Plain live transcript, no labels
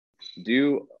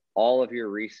do all of your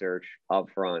research up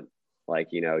front. Like,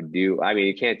 you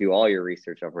can't do all your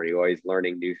research up front. You're always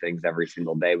learning new things every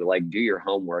single day, but like do your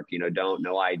homework,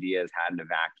 no idea is had in a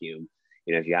vacuum.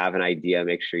 If you have an idea,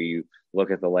 make sure you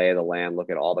look at the lay of the land, look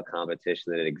at all the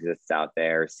competition that exists out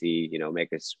there, see,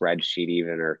 make a spreadsheet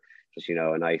even, or just,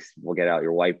 we'll get out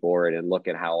your whiteboard and look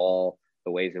at how all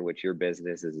the ways in which your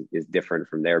business is different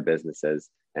from their businesses,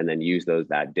 and then use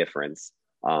that difference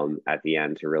at the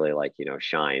end to really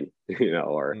shine,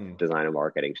 or design a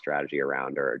marketing strategy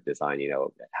around, or design,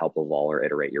 help evolve or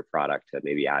iterate your product to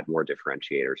maybe add more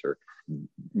differentiators or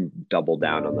double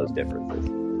down on those differences.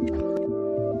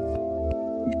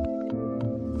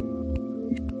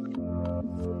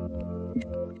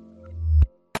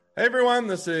 Hey everyone,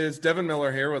 this is Devin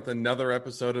Miller here with another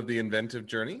episode of the Inventive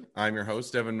Journey. I'm your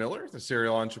host, Devin Miller, the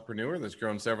serial entrepreneur that's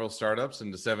grown several startups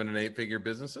into 7- and 8-figure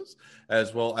businesses,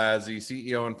 as well as the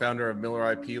CEO and founder of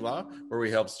Miller IP Law, where we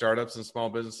help startups and small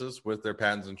businesses with their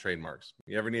patents and trademarks.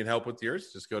 If you ever need help with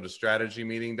yours, just go to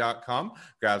strategymeeting.com,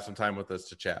 grab some time with us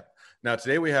to chat. Now,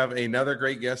 today we have another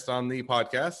great guest on the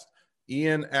podcast,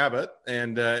 Ian Abbott,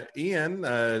 and Ian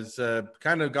has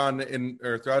kind of gone in,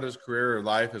 or throughout his career or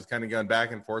life, has kind of gone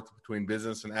back and forth between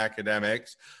business and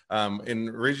academics. And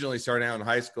originally starting out in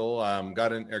high school,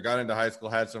 got into high school,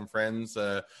 had some friends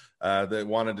that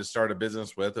wanted to start a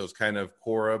business with. It was kind of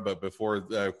Quora, but before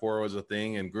Quora was a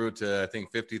thing, and grew to, I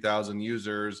think, 50,000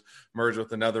 users, merged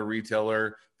with another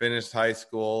retailer, finished high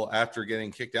school after getting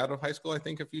kicked out of high school, I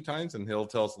think, a few times, and he'll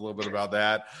tell us a little bit about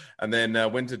that. And then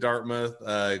went to Dartmouth,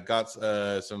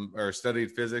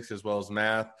 studied physics as well as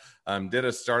math, did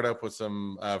a startup with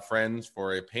some friends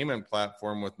for a payment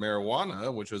platform with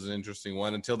marijuana, which was an interesting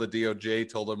one, until the DOJ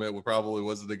told him it probably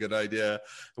wasn't a good idea.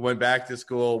 Went back to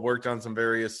school, worked on some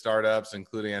various startups,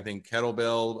 including, I think,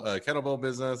 kettlebell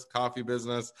business, coffee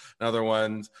business, and other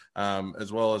ones,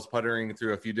 as well as puttering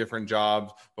through a few different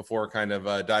jobs before kind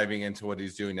of diving into what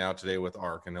he's doing now today with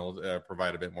ARC, and he'll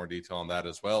provide a bit more detail on that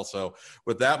as well. So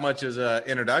with that much as an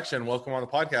introduction, welcome on the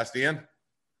podcast, Ian.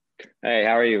 Hey,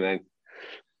 how are you, man?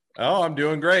 Oh, I'm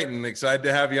doing great and excited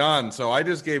to have you on. So I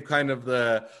just gave kind of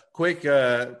the quick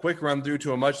run through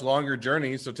to a much longer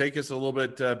journey. So take us a little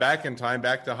bit back in time,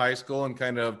 back to high school, and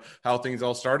kind of how things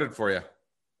all started for you.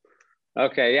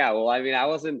 Okay, yeah. Well, I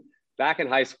wasn't back in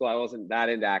high school. I wasn't that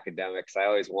into academics. I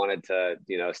always wanted to,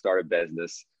 start a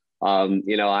business. So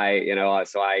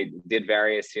I did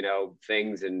various,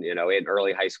 things, and in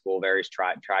early high school,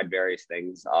 tried various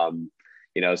things.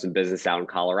 Some business out in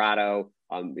Colorado.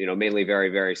 Mainly very,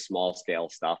 very small scale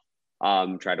stuff.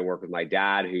 Tried to work with my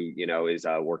dad, who, is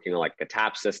working on like a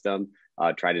tap system,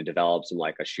 tried to develop some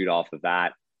like a shoot off of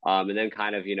that. And then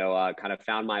kind of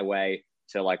found my way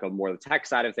to like a more the tech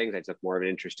side of things. I took more of an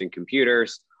interest in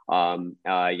computers. I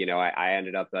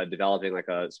ended up developing like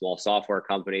a small software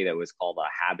company that was called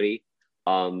Abbott.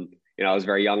 I was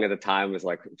very young at the time,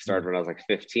 started when I was like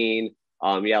 15.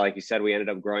 Like you said, we ended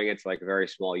up growing it to like a very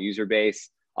small user base.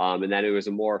 And then it was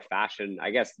a more fashion, I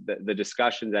guess the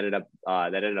discussions that ended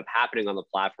up happening on the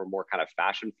platform, more kind of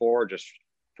fashion forward, just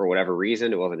for whatever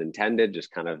reason. It wasn't intended,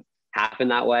 just kind of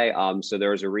happened that way. So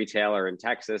there was a retailer in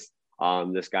Texas,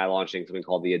 this guy launching something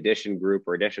called the Edition Group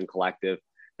or Edition Collective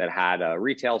that had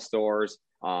retail stores,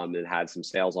 and had some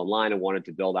sales online, and wanted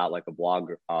to build out like a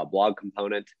blog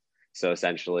component. So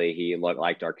essentially he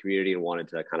liked our community and wanted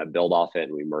to kind of build off it,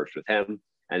 and we merged with him.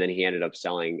 And then he ended up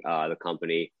selling the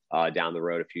company down the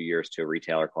road a few years to a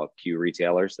retailer called Q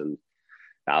Retailers. And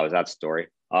that was that story.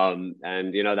 And,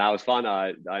 that was fun.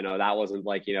 I know that wasn't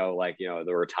the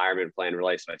retirement plan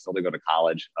really. So I still did go to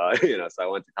college, so I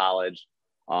went to college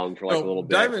for like a little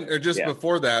bit. Diamond, or just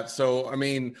before that. So, I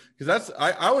mean, because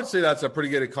I would say that's a pretty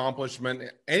good accomplishment.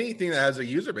 Anything that has a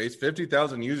user base,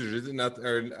 50,000 users isn't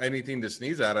or anything to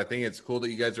sneeze at. I think it's cool that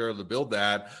you guys are able to build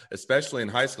that, especially in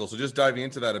high school. So just diving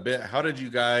into that a bit, how did you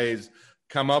guys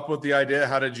come up with the idea?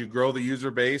 How did you grow the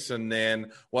user base? And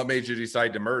then what made you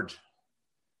decide to merge?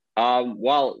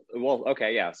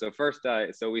 Okay. Yeah. So first,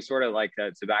 so we sort of like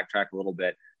to backtrack a little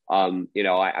bit.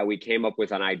 We came up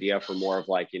with an idea for more of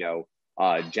like,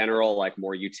 general, like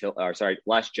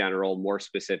less general, more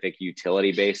specific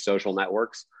utility-based social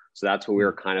networks. So that's what we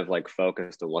were kind of like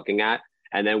focused on looking at.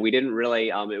 And then we didn't really,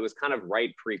 it was kind of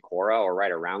right pre-Quora or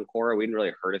right around Quora. We hadn't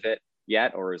really heard of it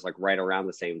yet, or it was like right around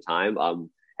the same time.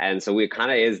 And so we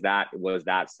kind of was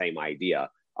that same idea.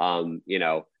 So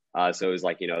it was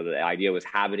like, the idea was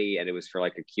Habity, and it was for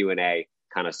like a Q&A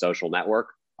kind of social network,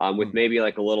 with maybe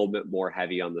like a little bit more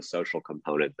heavy on the social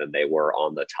component than they were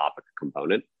on the topic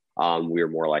component. We were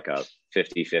more like a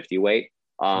 50-50 weight.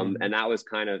 And that was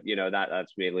kind of,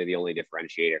 that's mainly the only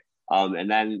differentiator. And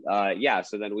then,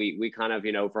 so then we kind of,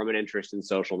 from an interest in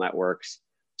social networks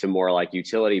to more like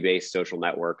utility-based social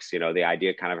networks, the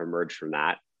idea kind of emerged from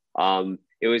that.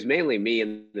 It was mainly me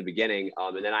in the beginning.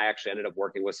 And then I actually ended up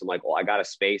working with some I got a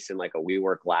space in like a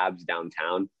WeWork Labs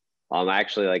downtown. I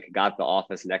actually got the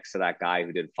office next to that guy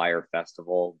who did Fire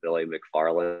Festival, Billy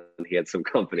McFarland. He had some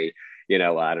company, I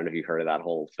don't know if you heard of that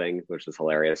whole thing, which is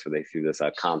hilarious, where they threw this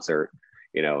concert,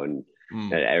 and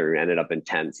it ended up in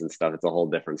tents and stuff. It's a whole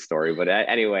different story. But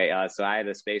anyway, so I had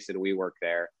a space in WeWork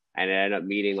there, and I ended up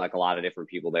meeting a lot of different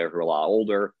people there who were a lot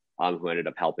older, who ended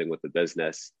up helping with the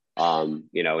business.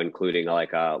 Including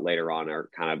later on our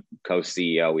kind of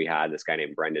co-CEO, we had this guy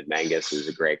named Brendan Mangus, who's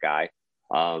a great guy.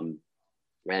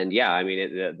 And yeah, I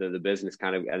mean, the business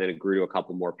kind of, and then it grew to a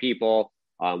couple more people.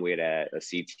 We had a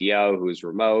CTO who was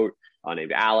remote,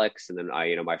 named Alex. And then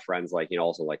my friends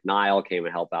also Niall came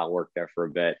and helped out, worked there for a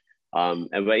bit.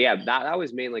 But yeah, that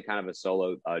was mainly kind of a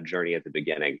solo journey at the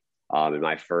beginning, in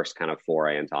my first kind of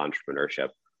foray into entrepreneurship.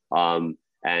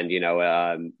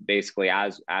 Basically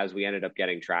as we ended up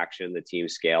getting traction, the team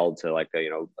scaled to a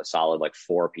solid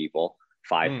 5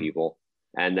 people.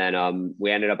 And then I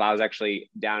was actually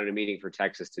down in a meeting for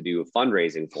Texas to do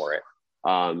fundraising for it,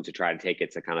 to try to take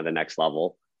it to kind of the next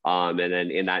level. And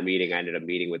then in that meeting, I ended up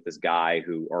meeting with this guy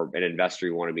or an investor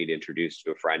who wanted me to introduce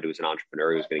to a friend who was an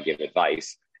entrepreneur who was going to give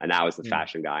advice. And that was the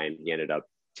fashion guy. And he ended up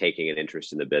taking an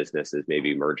interest in the business, as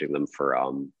maybe merging them for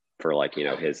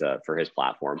his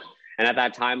platform. And at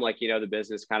that time, the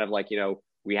business kind of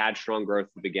we had strong growth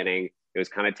at the beginning. It was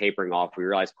kind of tapering off. We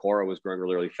realized Cora was growing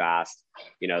really, really fast.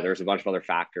 There's a bunch of other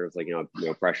factors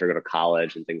pressure to go to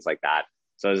college and things like that.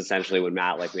 So it was essentially when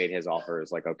Matt made his offer, it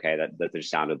was okay, that just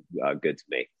sounded good to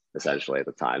me, essentially at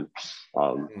the time.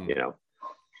 Yeah.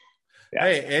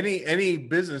 Hey, any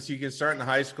business you can start in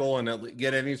high school and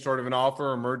get any sort of an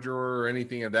offer or merger or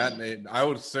anything of that. And I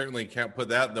would certainly can't put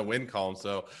that in the win column.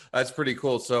 So that's pretty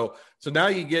cool. So now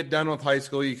you get done with high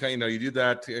school, you do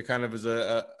that kind of as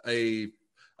a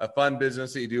fun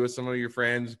business that you do with some of your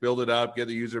friends, build it up, get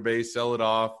the user base, sell it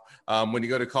off. When you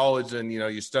go to college and,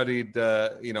 you studied,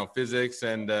 physics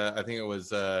and I think it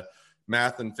was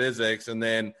math and physics. And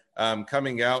then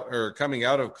coming out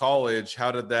of college,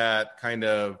 how did that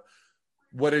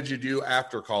what did you do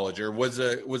after college? Or was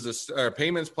a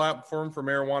payments platform for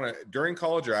marijuana during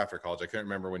college or after college? I can't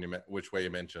remember which way you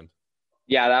mentioned.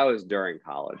 Yeah, that was during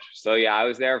college. So yeah, I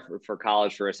was there for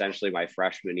college for essentially my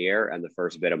freshman year and the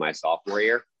first bit of my sophomore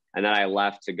year. And then I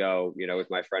left to go, with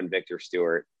my friend Victor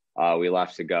Stewart. We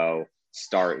left to go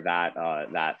start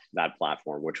that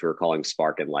platform, which we were calling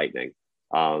Spark and Lightning.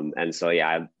 And so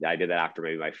yeah, I did that after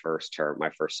maybe my first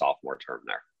sophomore term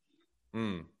there.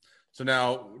 So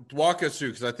now walk us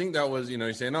through, because I think that was,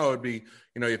 you're saying, oh, it'd be,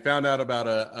 you found out about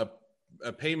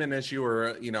a payment issue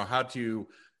or, how to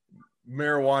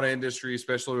marijuana industry,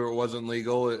 especially where it wasn't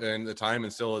legal in the time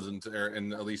and still isn't,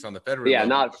 and at least on the federal level.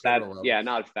 Not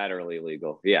federally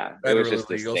legal. Yeah. Federally it was just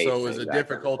legal. So it was a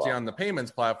difficulty on the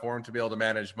payments platform to be able to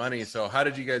manage money. So how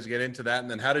did you guys get into that? And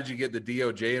then how did you get the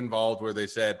DOJ involved where they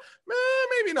said,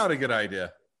 maybe not a good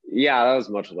idea? Yeah, that was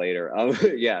much later.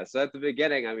 Yeah. So at the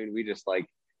beginning, we just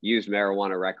used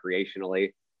marijuana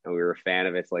recreationally, and we were a fan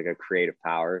of its creative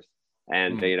powers,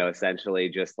 and essentially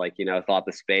just thought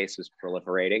the space was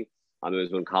proliferating. It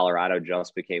was when Colorado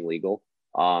just became legal.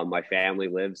 My family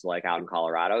lives out in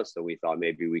Colorado, so we thought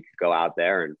maybe we could go out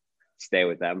there and stay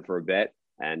with them for a bit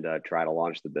and try to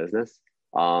launch the business.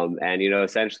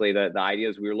 Essentially the idea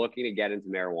is we were looking to get into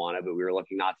marijuana, but we were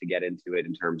looking not to get into it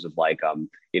in terms of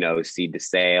seed to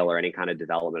sale or any kind of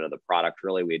development of the product.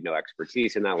 Really, we had no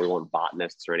expertise in that. We weren't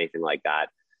botanists or anything like that.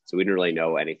 So we didn't really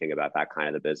know anything about that kind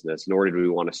of the business, nor did we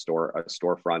want to store a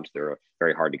storefront. They were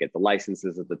very hard to get the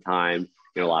licenses at the time.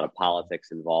 A lot of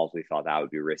politics involved. We thought that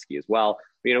would be risky as well.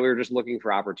 We were just looking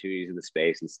for opportunities in the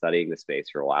space and studying the space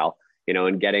for a while,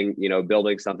 and getting,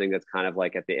 building something that's kind of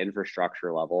at the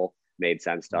infrastructure level made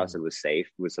sense to us and was safe.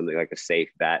 It was something a safe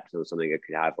bet. So it was something that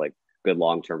could have good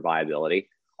long-term viability.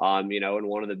 And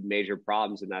one of the major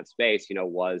problems in that space,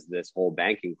 was this whole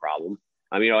banking problem.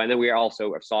 And then we are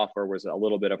also, software was a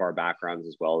little bit of our backgrounds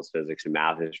as well as physics and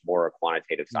math. It's more a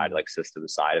quantitative side,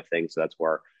 systems side of things. So that's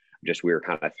where we were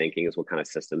kind of thinking is what kind of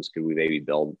systems could we maybe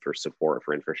build for support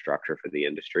for infrastructure for the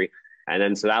industry. And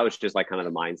then, so that was just kind of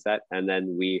the mindset. And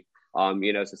then we,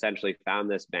 essentially found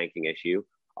this banking issue.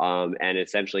 And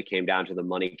essentially came down to the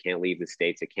money can't leave the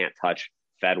States. It can't touch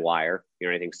FedWire,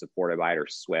 anything supported by it, or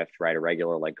SWIFT, right? A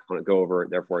regular, go over,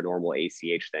 therefore normal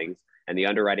ACH things. And the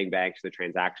underwriting banks, the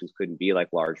transactions couldn't be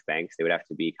large banks. They would have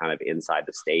to be kind of inside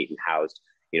the state and housed,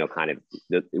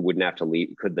 it wouldn't have to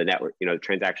leave, the network,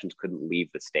 transactions couldn't leave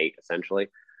the state essentially.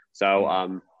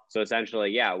 So, So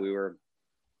essentially, yeah, we were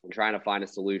trying to find a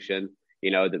solution,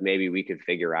 that maybe we could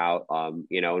figure out, and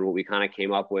what we kind of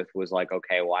came up with was like,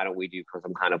 okay, why don't we do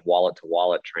some kind of wallet to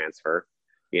wallet transfer,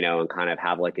 and kind of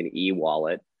have like an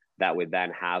e-wallet that would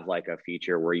then have like a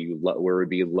feature where where it would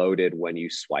be loaded when you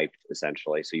swiped,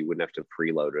 essentially. So you wouldn't have to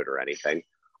preload it or anything.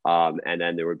 And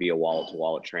then there would be a wallet to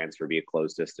wallet transfer, be a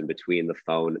closed system between the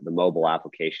phone, the mobile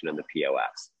application, and the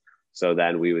POS. So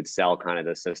then we would sell kind of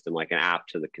the system like an app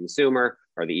to the consumer,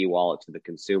 or the e-wallet to the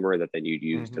consumer, that then you'd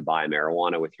use to buy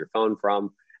marijuana with your phone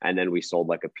from. And then we sold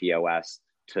like a POS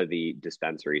to the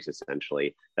dispensaries,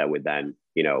 essentially, that would then,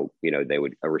 they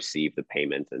would receive the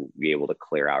payment and be able to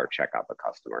clear out or check out the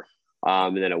customer.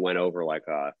 And then it went over like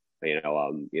a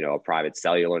private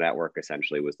cellular network,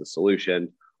 essentially, was the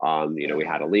solution. We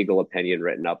had a legal opinion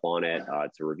written up on it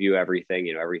to review everything.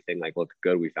 Everything like looked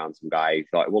good. We found some guy who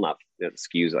thought, well, not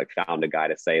excuse, like found a guy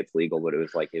to say it's legal, but it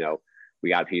was like, we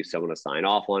got someone to sign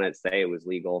off on it, say it was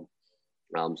legal.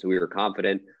 So we were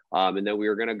confident. And then we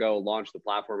were going to go launch the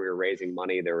platform. We were raising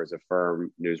money. There was a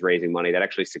firm who was raising money that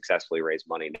actually successfully raised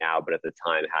money now, but at the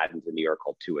time hadn't, in New York,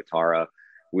 called Tuatara.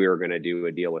 We were going to do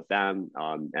a deal with them.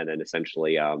 And then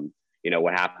essentially,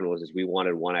 what happened was we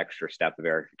wanted one extra step of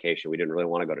verification. We didn't really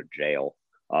want to go to jail.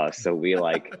 So we go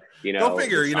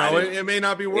figure, decided, it may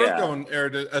not be worth going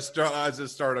as a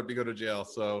startup to go to jail.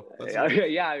 So that's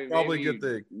probably a good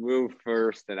thing. Move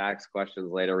first and ask questions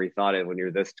later. We thought when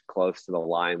you're this close to the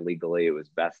line legally, it was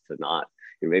best to not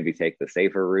maybe take the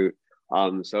safer route.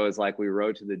 So it's like we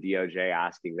wrote to the DOJ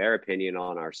asking their opinion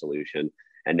on our solution.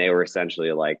 And they were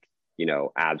essentially like,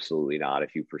 absolutely not.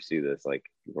 If you pursue this, like,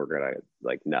 we're going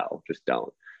to no, just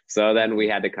don't. So then we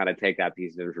had to kind of take that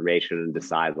piece of information and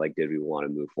decide, like, did we want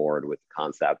to move forward with the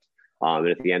concept? And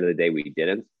at the end of the day, we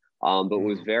didn't. But what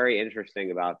was very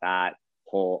interesting about that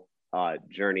whole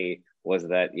journey was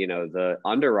that, the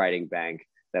underwriting bank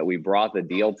that we brought the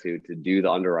deal to do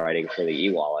the underwriting for the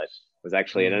e-wallet was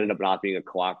actually, it ended up not being a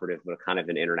cooperative, but kind of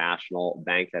an international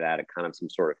bank that had a kind of some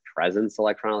sort of presence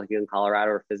electronically in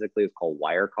Colorado, or physically. It's called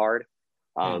Wirecard.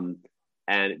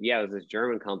 And yeah, it was this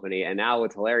German company. And now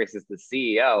what's hilarious is the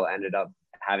CEO ended up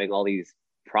having all these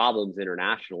problems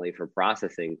internationally for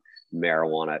processing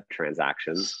marijuana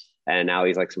transactions. And now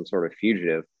he's like some sort of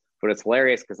fugitive. But it's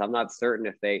hilarious because I'm not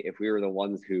certain if we were the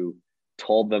ones who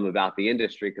told them about the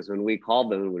industry, because when we called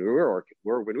them, when we were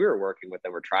working with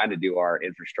them, we're trying to do our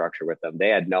infrastructure with them, they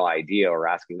had no idea or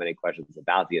asking many questions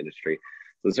about the industry.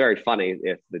 So it's very funny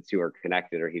if the two are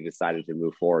connected, or he decided to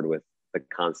move forward with the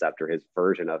concept or his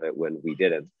version of it when we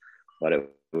didn't. But it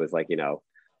was like, kind of,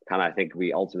 I think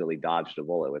we ultimately dodged a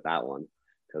bullet with that one,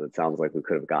 because it sounds like we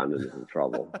could have gotten into some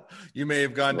trouble. You may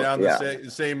have gone down the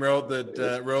same road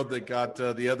that got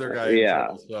the other guy in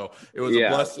trouble. So it was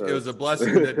it was a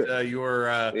blessing that you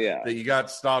were that you got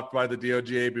stopped by the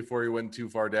DOJ before you went too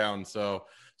far down. So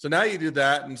now you do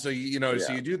that, and so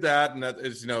so you do that, and that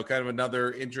is kind of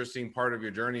another interesting part of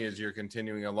your journey as you're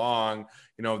continuing along.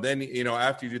 Then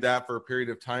after you do that for a period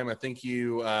of time, I think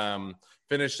you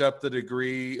finished up the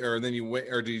degree, or then you went,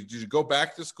 or did you go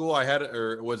back to school?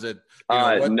 Or was it? No,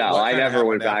 I never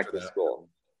went back to school.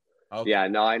 Okay. Yeah,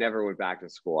 no, I never went back to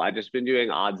school. I just been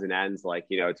doing odds and ends, like,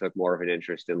 took more of an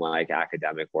interest in like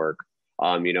academic work.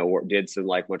 Did some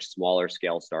like much smaller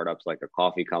scale startups, like a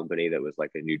coffee company that was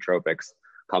like a nootropics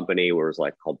company, where it was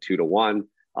like called 2 to 1.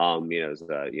 It was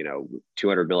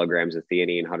 200 milligrams of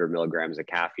theanine, 100 milligrams of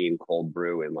caffeine, cold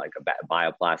brew in like a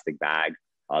bioplastic bag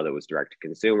that was direct to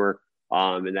consumer.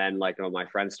 And then my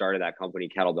friend started that company,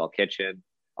 Kettlebell Kitchen.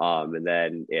 And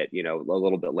then it, a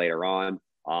little bit later on,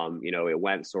 it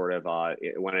went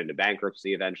it went into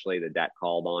bankruptcy eventually. The debt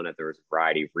called on it. There was a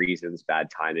variety of reasons, bad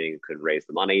timing, couldn't raise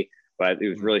the money, but it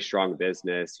was really strong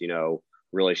business,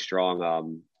 really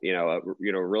strong,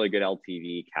 really good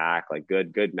LTV, CAC, like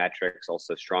good metrics,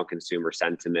 also strong consumer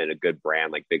sentiment, a good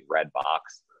brand, like Big Red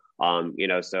Box.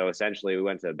 So essentially we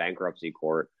went to bankruptcy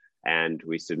court and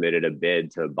we submitted a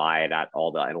bid to buy it at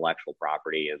all the intellectual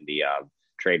property and the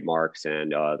trademarks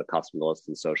and the customer list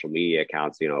and social media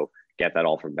accounts, get that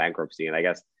all from bankruptcy. And I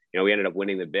guess, we ended up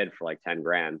winning the bid for like 10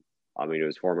 grand. I mean, it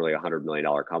was formerly $100 million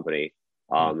company.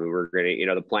 We were going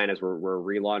to, the plan is we're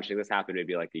relaunching. This happened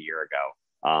maybe like a year ago.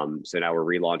 So now we're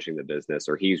relaunching the business,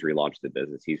 or he's relaunched the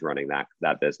business. He's running that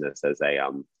business as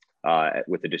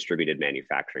with a distributed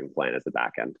manufacturing plan as the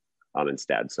back end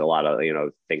instead. So a lot of,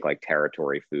 think like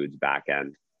Territory Foods back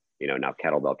end, now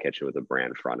Kettlebell Kitchen with a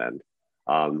brand front end.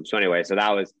 So anyway, so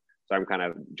I'm kind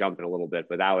of jumping a little bit,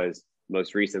 but that was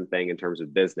most recent thing in terms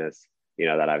of business,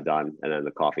 that I've done. And then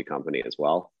the coffee company as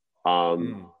well.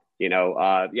 Before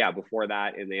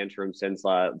that, in the interim, since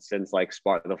like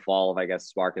the fall of, I guess,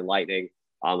 Spark and Lightning,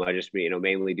 I just,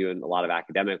 mainly doing a lot of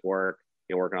academic work,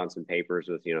 working on some papers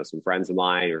with, some friends of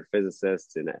mine who are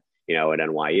physicists and, at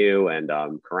NYU and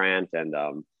Courant and,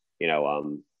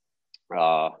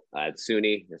 at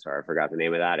SUNY. Sorry, I forgot the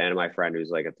name of that. And my friend who's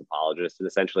like a topologist, and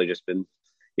essentially just been,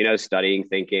 studying,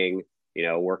 thinking,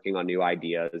 working on new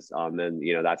ideas. And,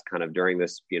 that's kind of during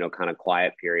this, kind of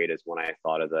quiet period is when I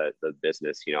thought of the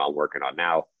business, I'm working on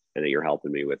now, and that you're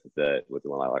helping me with the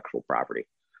intellectual property.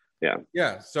 Yeah.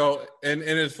 Yeah. So, and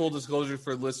as full disclosure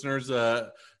for listeners,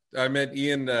 I met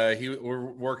Ian.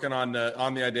 We're working on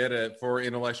the idea for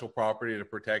intellectual property to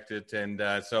protect it, and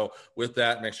so with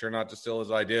that, make sure not to steal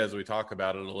his ideas. We talk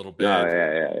about it a little bit. No,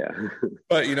 yeah.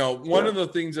 But one of the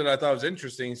things that I thought was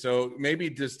interesting. So maybe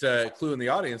just clue in the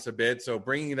audience a bit. So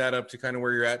bringing that up to kind of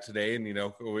where you're at today, and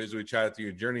as we chatted through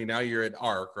your journey, now you're at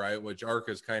ARC, right? Which ARC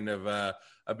is kind of a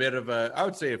bit of I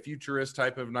would say a futurist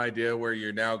type of an idea where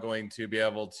you're now going to be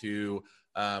able to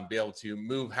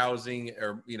move housing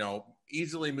or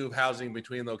easily move housing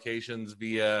between locations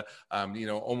via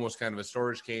almost kind of a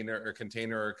storage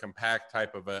container or compact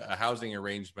type of a housing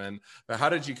arrangement. But how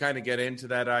did you kind of get into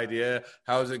that idea?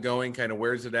 How is it going? Kind of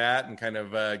where's it at? And kind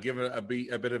of give a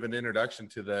bit of an introduction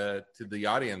to the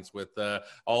audience with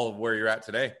all of where you're at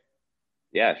today.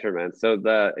 Yeah, sure, man. So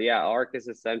ARC is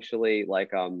essentially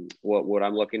like what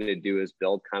I'm looking to do is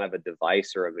build kind of a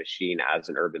device or a machine as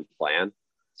an urban plan.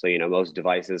 So, most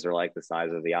devices are like the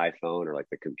size of the iPhone or like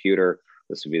the computer.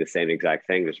 This would be the same exact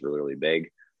thing, just really, really big.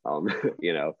 Some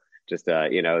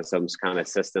kind of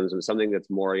systems or something that's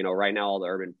more, right now, all the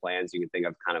urban plans you can think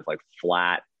of kind of like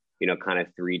flat, kind of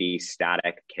 3D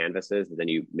static canvases that then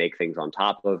you make things on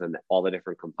top of, and all the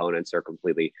different components are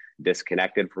completely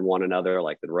disconnected from one another,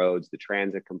 like the roads, the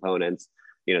transit components,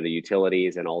 the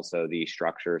utilities, and also the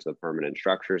structures, the permanent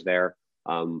structures there.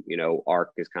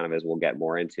 ARC is kind of, as we'll get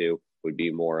more into, would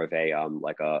be more of a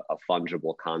like a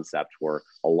fungible concept where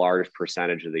a large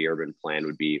percentage of the urban plan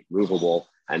would be movable,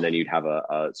 and then you'd have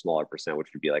a smaller percent which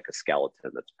would be like a skeleton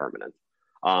that's permanent.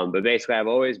 But basically, I've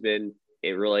always been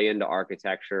really into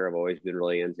architecture. I've always been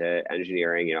really into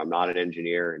engineering. I'm not an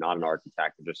engineer, not an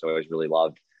architect. I've just always really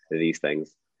loved these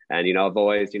things. And, I've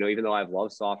always, even though I've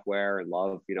loved software and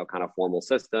love, kind of formal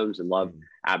systems and love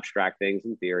abstract things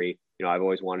in theory, I've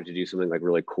always wanted to do something like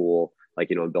really cool,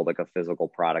 like, and build like a physical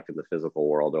product in the physical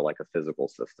world or like a physical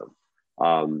system,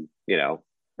 and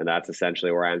that's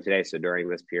essentially where I am today. So during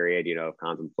this period, of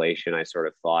contemplation, I sort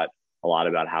of thought a lot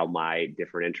about how my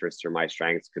different interests or my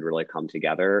strengths could really come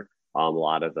together. A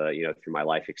lot of the, through my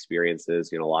life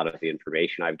experiences, a lot of the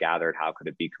information I've gathered, how could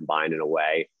it be combined in a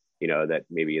way, that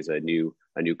maybe is a new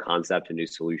concept, a new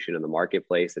solution in the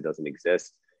marketplace that doesn't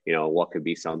exist. What could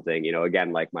be something,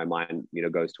 again, like my mind,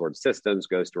 goes towards systems,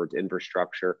 goes towards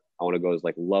infrastructure. I want to go as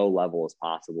like low level as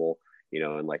possible,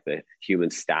 and like the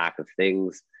human stack of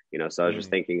things, so I was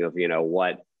just thinking of,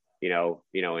 what, in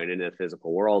a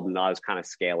physical world, and I was kind of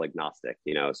scale agnostic,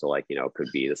 so like, it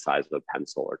could be the size of a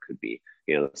pencil or could be,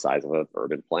 the size of an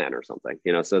urban plan or something,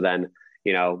 so then,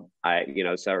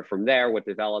 so from there, what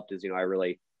developed is, I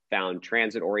really found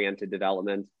transit oriented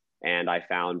development, and I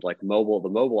found like the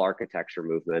mobile architecture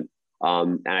movement.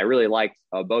 And I really liked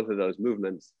both of those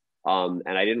movements. And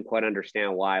I didn't quite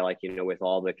understand why, like, with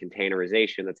all the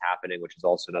containerization that's happening, which is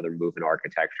also another move in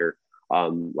architecture,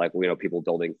 like, people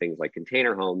building things like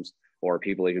container homes, or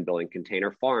people even building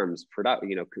container farms,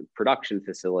 production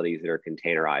facilities that are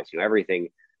containerized, everything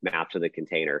mapped to the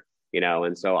container,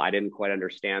 and so I didn't quite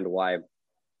understand why,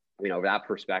 that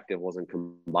perspective wasn't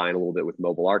combined a little bit with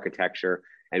mobile architecture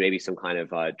and maybe some kind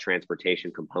of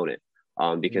transportation component.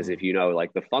 Because if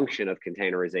like the function of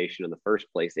containerization in the first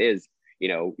place is,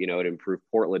 it improved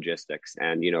port logistics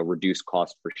and, reduced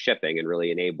cost for shipping and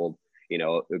really enabled,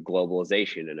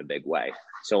 globalization in a big way.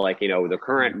 So like, the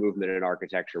current movement in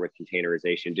architecture with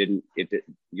containerization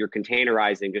you're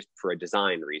containerizing just for a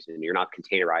design reason. You're not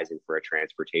containerizing for a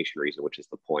transportation reason, which is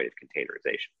the point of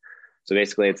containerization. So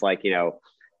basically it's like,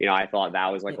 I thought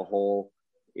that was like a whole,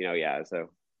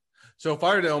 So if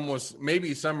I were to almost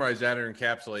maybe summarize that or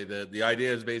encapsulate the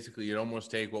idea is basically you'd almost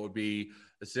take what would be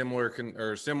a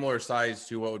similar size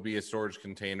to what would be a storage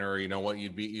container, what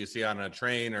you see on a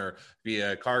train or be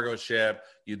a cargo ship.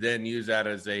 You then use that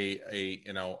as a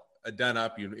done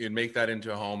up, you'd make that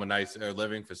into a home, a nice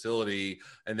living facility,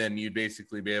 and then you'd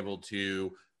basically be able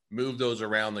to move those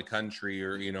around the country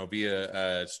or,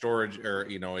 via storage or,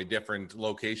 a different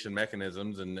location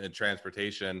mechanisms and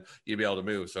transportation, you'd be able to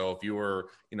move. So if you were,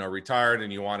 retired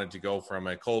and you wanted to go from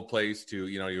a cold place to,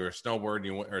 you're a snowbird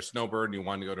and you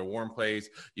wanted to go to a warm place,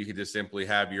 you could just simply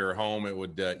have your home. It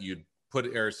would, you'd put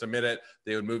or submit it,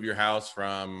 they would move your house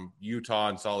from Utah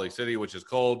and Salt Lake City, which is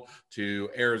cold, to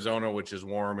Arizona, which is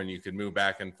warm, and you could move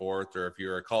back and forth. Or if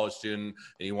you're a college student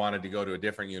and you wanted to go to a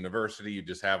different university, you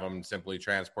just have them simply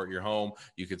transport your home.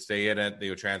 You could stay in it. They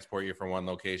would transport you from one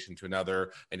location to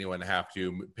another, and you wouldn't have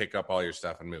to pick up all your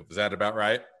stuff and move. Is that about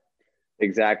right?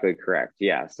 Exactly correct.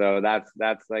 Yeah. So that's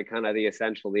like kind of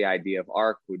the idea of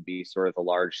ARC would be sort of the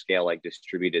large scale, like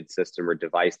distributed system or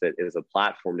device that is a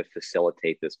platform to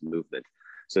facilitate this movement.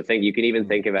 So you can even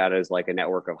think of it as like a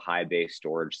network of high bay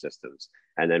storage systems,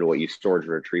 and then what you storage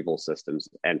and retrieval systems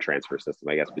and transfer system,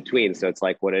 I guess, between. So it's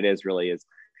like what it is really is,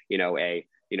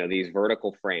 these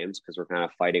vertical frames, because we're kind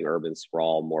of fighting urban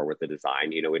sprawl more with the design.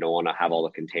 We don't want to have all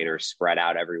the containers spread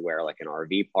out everywhere like an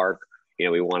RV park.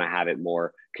 We want to have it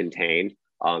more contained,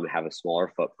 have a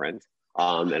smaller footprint,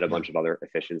 and a bunch of other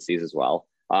efficiencies as well.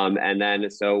 And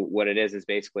then, so what it is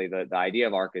basically the idea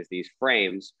of ARC is these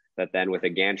frames that then with a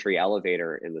gantry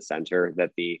elevator in the center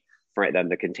that then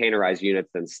the containerized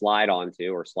units then slide onto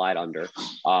or slide under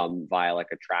via like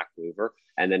a track mover.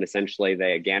 And then essentially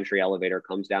the gantry elevator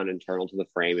comes down internal to the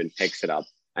frame and picks it up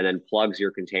and then plugs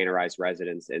your containerized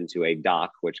residence into a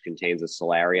dock, which contains a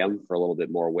solarium for a little bit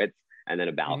more width, and then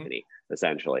a balcony,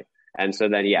 essentially. And so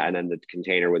then, and then the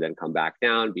container would then come back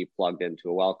down, be plugged into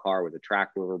a well car with a track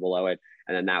mover below it.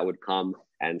 And then that would come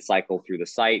and cycle through the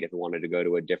site if it wanted to go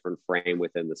to a different frame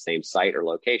within the same site or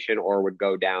location, or would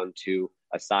go down to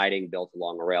a siding built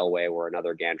along a railway where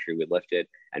another gantry would lift it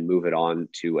and move it on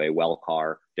to a well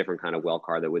car, different kind of well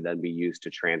car that would then be used to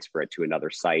transfer it to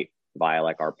another site via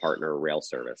like our partner rail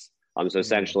service. So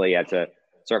essentially, to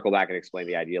circle back and explain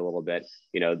the idea a little bit,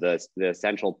 the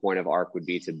essential point of ARC would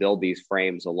be to build these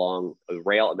frames along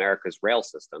America's rail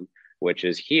system, which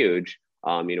is huge.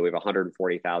 We have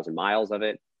 140,000 miles of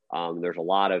it. There's a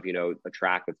lot of, a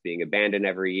track that's being abandoned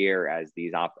every year as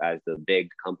the big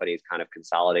companies kind of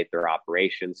consolidate their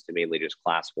operations to mainly just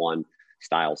class 1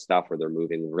 style stuff where they're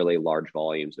moving really large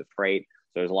volumes of freight.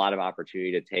 So there's a lot of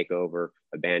opportunity to take over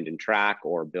abandoned track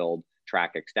or build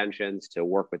track extensions to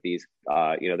work with these,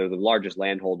 they're the largest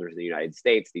landholders in the United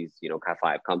States, these,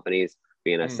 5 companies,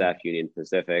 BNSF, Union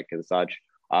Pacific and such.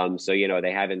 So,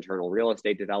 they have internal real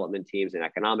estate development teams and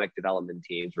economic development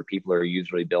teams where people are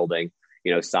usually building,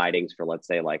 sidings for, let's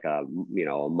say, like a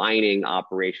mining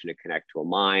operation to connect to a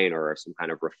mine or some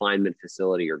kind of refinement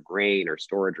facility or grain or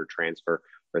storage or transfer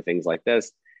or things like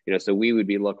this. So we would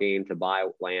be looking to buy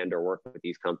land or work with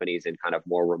these companies in kind of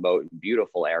more remote and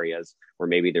beautiful areas where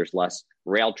maybe there's less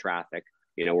rail traffic,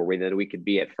 where we could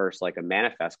be at first like a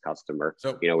manifest customer,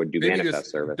 so would do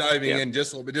manifest service. Diving in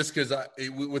just a little bit, just because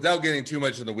without getting too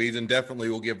much in the weeds, and definitely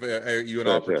we'll give you an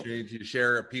opportunity to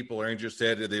share. If people are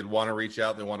interested, they'd want to reach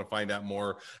out, they want to find out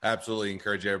more, absolutely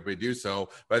encourage everybody to do so.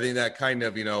 But I think that kind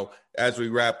of, as we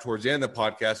wrap towards the end of the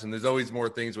podcast, and there's always more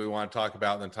things we want to talk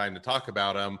about than time to talk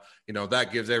about them,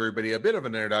 that gives everybody a bit of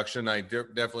an introduction. I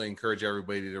definitely encourage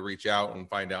everybody to reach out and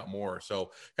find out more.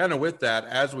 So kind of with that,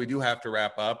 as we do have to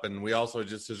wrap up, and we also,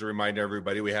 just as a reminder,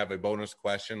 everybody, we have a bonus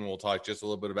question. We'll talk just a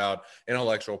little bit about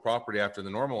intellectual property after the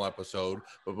normal episode.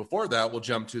 But before that, we'll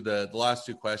jump to the last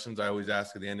 2 questions I always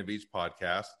ask at the end of each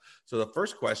podcast. So the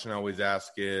first question I always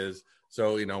ask is,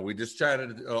 so, we just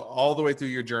chatted all the way through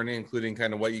your journey, including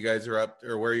kind of what you guys are up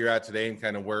or where you're at today and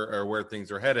kind of where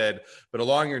things are headed. But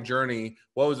along your journey,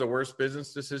 what was the worst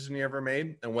business decision you ever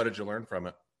made? And what did you learn from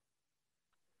it?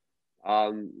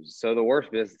 So the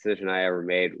worst business decision I ever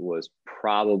made was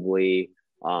probably,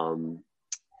 let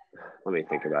me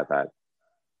think about that.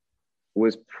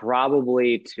 Was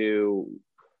probably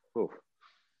I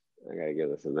gotta give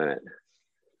this a minute.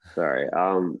 Sorry.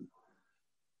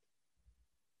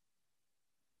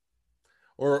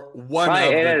 Or one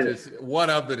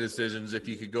of the decisions, if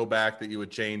you could go back, that you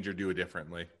would change or do it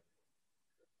differently.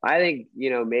 I think,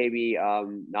 maybe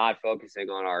not focusing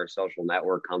on our social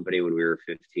network company when we were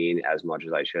 15 as much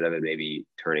as I should have, and maybe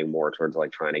turning more towards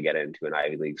like trying to get into an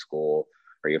Ivy League school,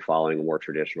 or you're following a more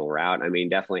traditional route. I mean,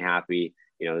 definitely happy,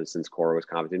 since Core was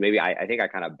competent. Maybe I think I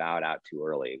kind of bowed out too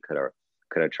early and could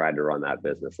have tried to run that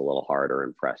business a little harder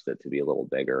and pressed it to be a little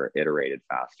bigger, iterated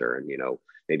faster, and,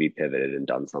 maybe pivoted and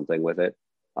done something with it.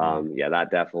 That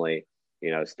definitely,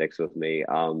 sticks with me.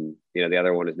 The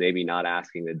other one is maybe not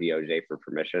asking the DOJ for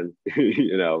permission,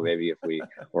 maybe if we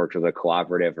worked with a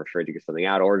cooperative or tried to get something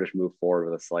out, or just move forward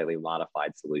with a slightly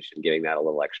modified solution, giving that a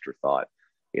little extra thought,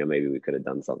 maybe we could have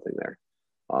done something there.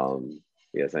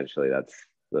 Essentially that's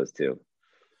those 2.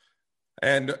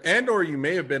 And or you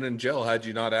may have been in jail had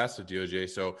you not asked the DOJ.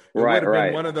 So it would Right, have been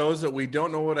right. one of those that we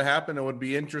don't know what would have happened. It would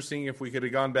be interesting if we could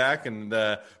have gone back and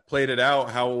played it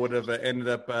out, how it would have ended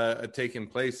up taking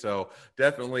place. So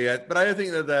definitely, but I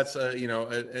think that that's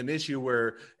an issue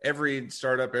where every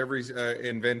startup, every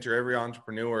inventor, every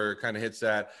entrepreneur kind of hits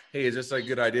that. Hey, is this a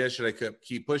good idea? Should I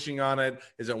keep pushing on it?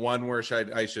 Is it one where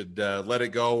I should let it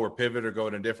go or pivot or go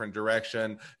in a different direction?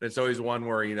 And it's always one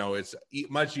where it's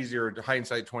much easier to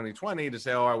hindsight 2020 to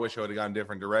say, oh, I wish I would have gone a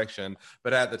different direction.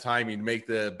 But at the time, you'd make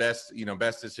the best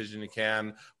decision you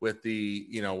can with the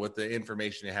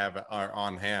information you have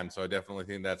on hand. So I definitely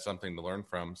think that's something to learn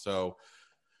from. So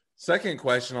second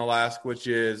question I'll ask, which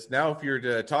is, now if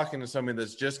you're talking to somebody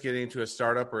that's just getting into a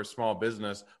startup or a small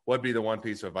business, what'd be the one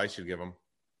piece of advice you'd give them?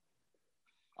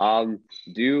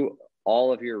 Do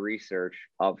all of your research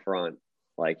up front.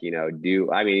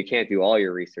 You can't do all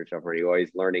your research up front. You're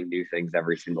always learning new things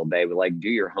every single day, but do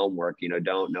your homework.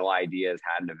 No ideas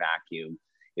had in a vacuum.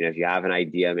 If you have an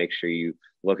idea, make sure you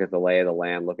look at the lay of the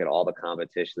land, look at all the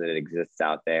competition that exists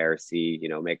out there, see,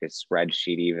 make a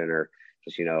spreadsheet even, or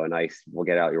just, we'll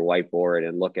get out your whiteboard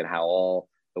and look at how all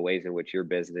the ways in which your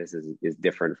business is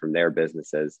different from their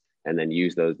businesses, and then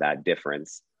use that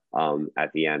difference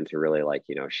at the end to really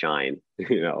shine,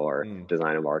 or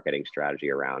design a marketing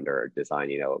strategy around, or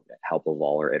design, help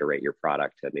evolve or iterate your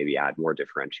product to maybe add more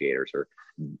differentiators or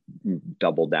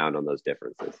double down on those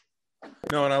differences.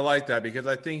 No, and I like that because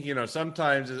I think,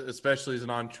 sometimes, especially as an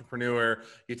entrepreneur,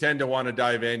 you tend to want to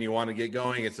dive in, you want to get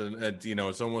going. It's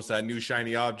it's almost that new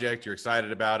shiny object. You're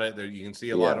excited about it. You can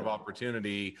see a lot of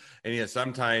opportunity. And yet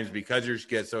sometimes because you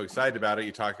get so excited about it,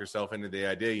 you talk yourself into the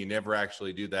idea. You never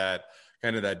actually do that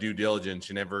kind of that due diligence.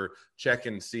 You never check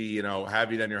and see,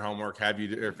 have you done your homework? Have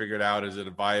you figured out, is it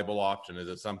a viable option? Is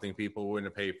it something people willing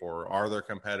to pay for? Are there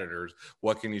competitors?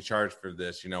 What can you charge for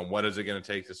this? What is it going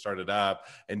to take to start it up,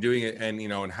 and doing it, and,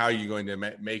 and how are you going to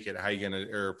make it, how are you going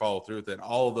to follow through with it?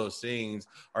 All of those things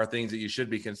are things that you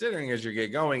should be considering as you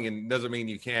get going. And doesn't mean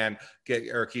you can get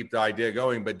or keep the idea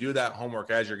going, but do that homework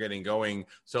as you're getting going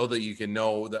so that you can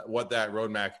know what that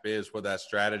roadmap is, what that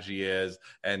strategy is,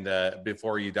 and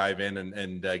before you dive in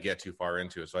and get too far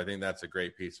into it. So I think that's a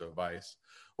great piece of advice.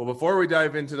 Well, before we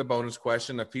dive into the bonus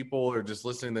question, if people are just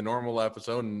listening to the normal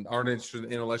episode and aren't interested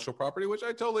in intellectual property, which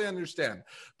I totally understand,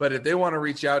 but if they want to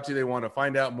reach out to you, they want to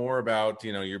find out more about,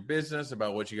 your business,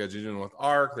 about what you guys are doing with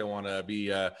ARC, they want to be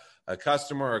a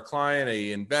customer, a client,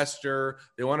 a investor,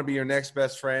 they want to be your next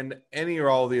best friend, any or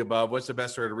all of the above, what's the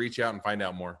best way to reach out and find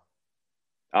out more?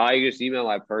 You just email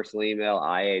my personal email,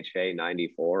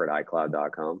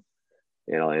 iha94@icloud.com.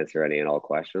 And I'll answer any and all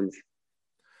questions.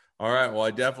 All right. Well,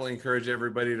 I definitely encourage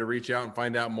everybody to reach out and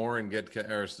find out more and get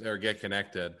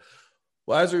connected.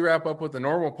 Well, as we wrap up with the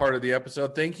normal part of the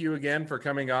episode, thank you again for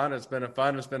coming on. It's been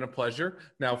it's been a pleasure.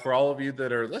 Now, for all of you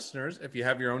that are listeners, if you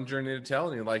have your own journey to tell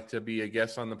and you'd like to be a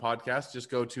guest on the podcast, just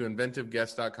go to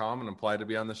inventiveguest.com and apply to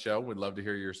be on the show. We'd love to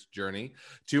hear your journey.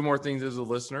 2 more things as a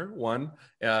listener. 1,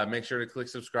 make sure to click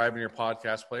subscribe in your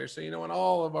podcast player so you know when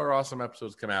all of our awesome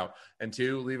episodes come out. And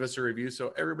 2, leave us a review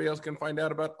so everybody else can find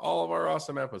out about all of our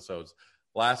awesome episodes.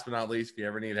 Last but not least, if you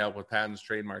ever need help with patents,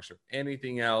 trademarks, or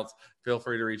anything else, feel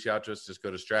free to reach out to us. Just go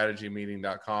to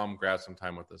strategymeeting.com, grab some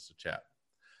time with us to chat.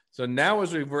 So now,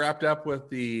 as we've wrapped up with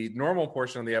the normal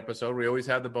portion of the episode, we always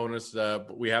have the bonus.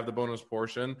 We have the bonus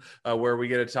portion where we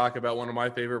get to talk about one of my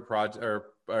favorite projects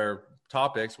or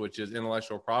topics, which is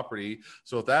intellectual property.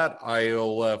 So with that,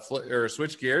 I'll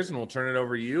switch gears and we'll turn it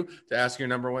over to you to ask your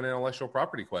number 1 intellectual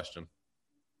property question.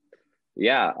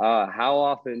 Yeah. How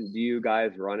often do you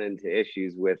guys run into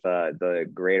issues with the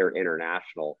greater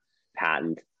international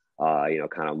patent,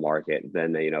 kind of market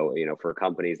than, for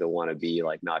companies that want to be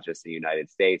not just the United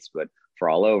States, but for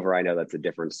all over? I know that's a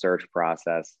different search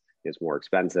process. It's more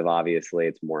expensive, obviously.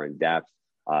 It's more in depth,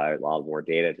 a lot more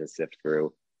data to sift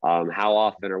through. How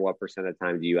often or what % of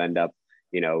time do you end up,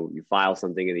 you file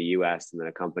something in the US and then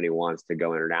a company wants to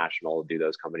go international? Do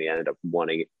those companies end up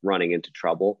running into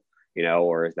trouble?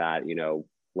 Or is that,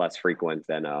 less frequent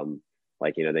than,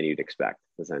 than you'd expect,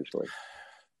 essentially?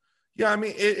 Yeah, I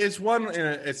mean, it's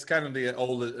kind of the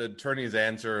old attorney's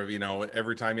answer of,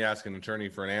 every time you ask an attorney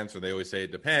for an answer, they always say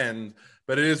it depends,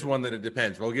 but it is one that it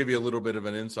depends. We'll give you a little bit of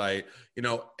an insight.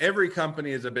 Every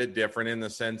company is a bit different in the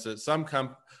sense that some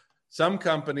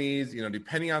companies,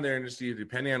 depending on their industry,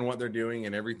 depending on what they're doing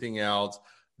and everything else,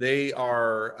 they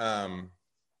are,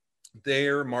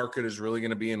 their market is really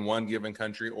going to be in one given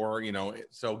country, or,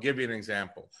 so give you an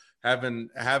example. Have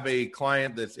a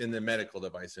client that's in the medical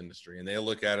device industry and they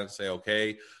look at it and say,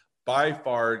 okay, by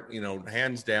far,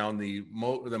 hands down, the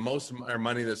most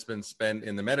money that's been spent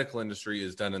in the medical industry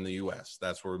is done in the U.S.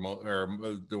 That's where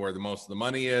where the most of the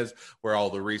money is, where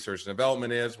all the research and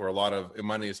development is, where a lot of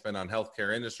money is spent on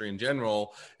healthcare industry in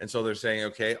general. And so they're saying,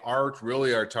 okay, our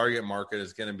target market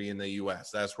is going to be in the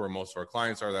U.S. That's where most of our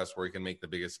clients are. That's where we can make the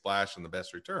biggest splash and the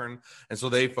best return. And so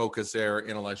they focus their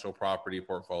intellectual property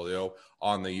portfolio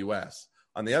on the U.S.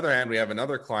 On the other hand, we have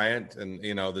another client and,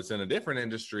 that's in a different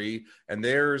industry, and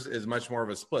theirs is much more of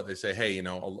a split. They say, hey,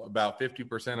 about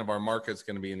 50% of our market's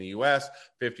going to be in the US,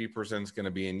 50% is going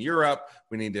to be in Europe.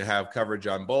 We need to have coverage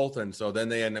on both. And so then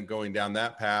they end up going down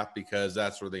that path because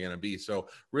that's where they're going to be. So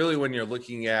really, when you're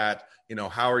looking at,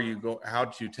 how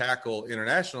to tackle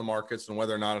international markets and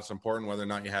whether or not it's important, whether or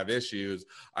not you have issues,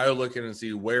 I would look at it and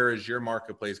see, where is your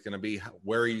marketplace going to be?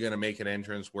 Where are you going to make an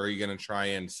entrance? Where are you going to try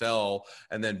and sell?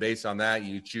 And then based on that,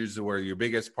 you choose where your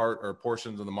biggest part or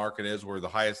portions of the market is, where the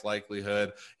highest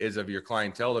likelihood is of your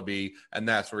clientele to be. And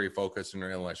that's where you focus on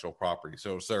your intellectual property.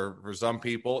 So for some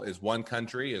people, is one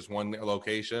country, is one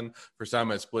location. For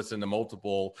some, it splits into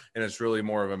multiple. And it's really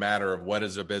more of a matter of what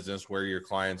is a business, where your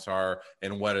clients are,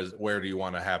 and where do you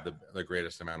want to have the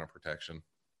greatest amount of protection.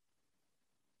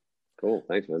 Cool.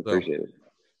 Thanks, man. Appreciate it.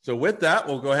 So with that,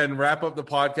 we'll go ahead and wrap up the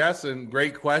podcast. And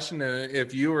great question. And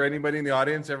if you or anybody in the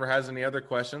audience ever has any other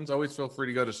questions, always feel free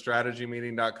to go to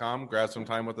strategymeeting.com, grab some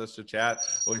time with us to chat.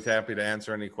 We'll be happy to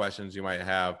answer any questions you might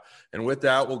have. And with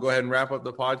that, we'll go ahead and wrap up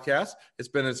the podcast. It's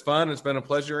been fun. It's been a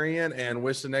pleasure, Ian, and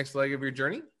wish the next leg of your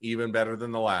journey even better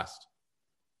than the last.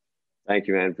 Thank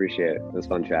you, man. Appreciate it. It was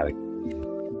fun chatting.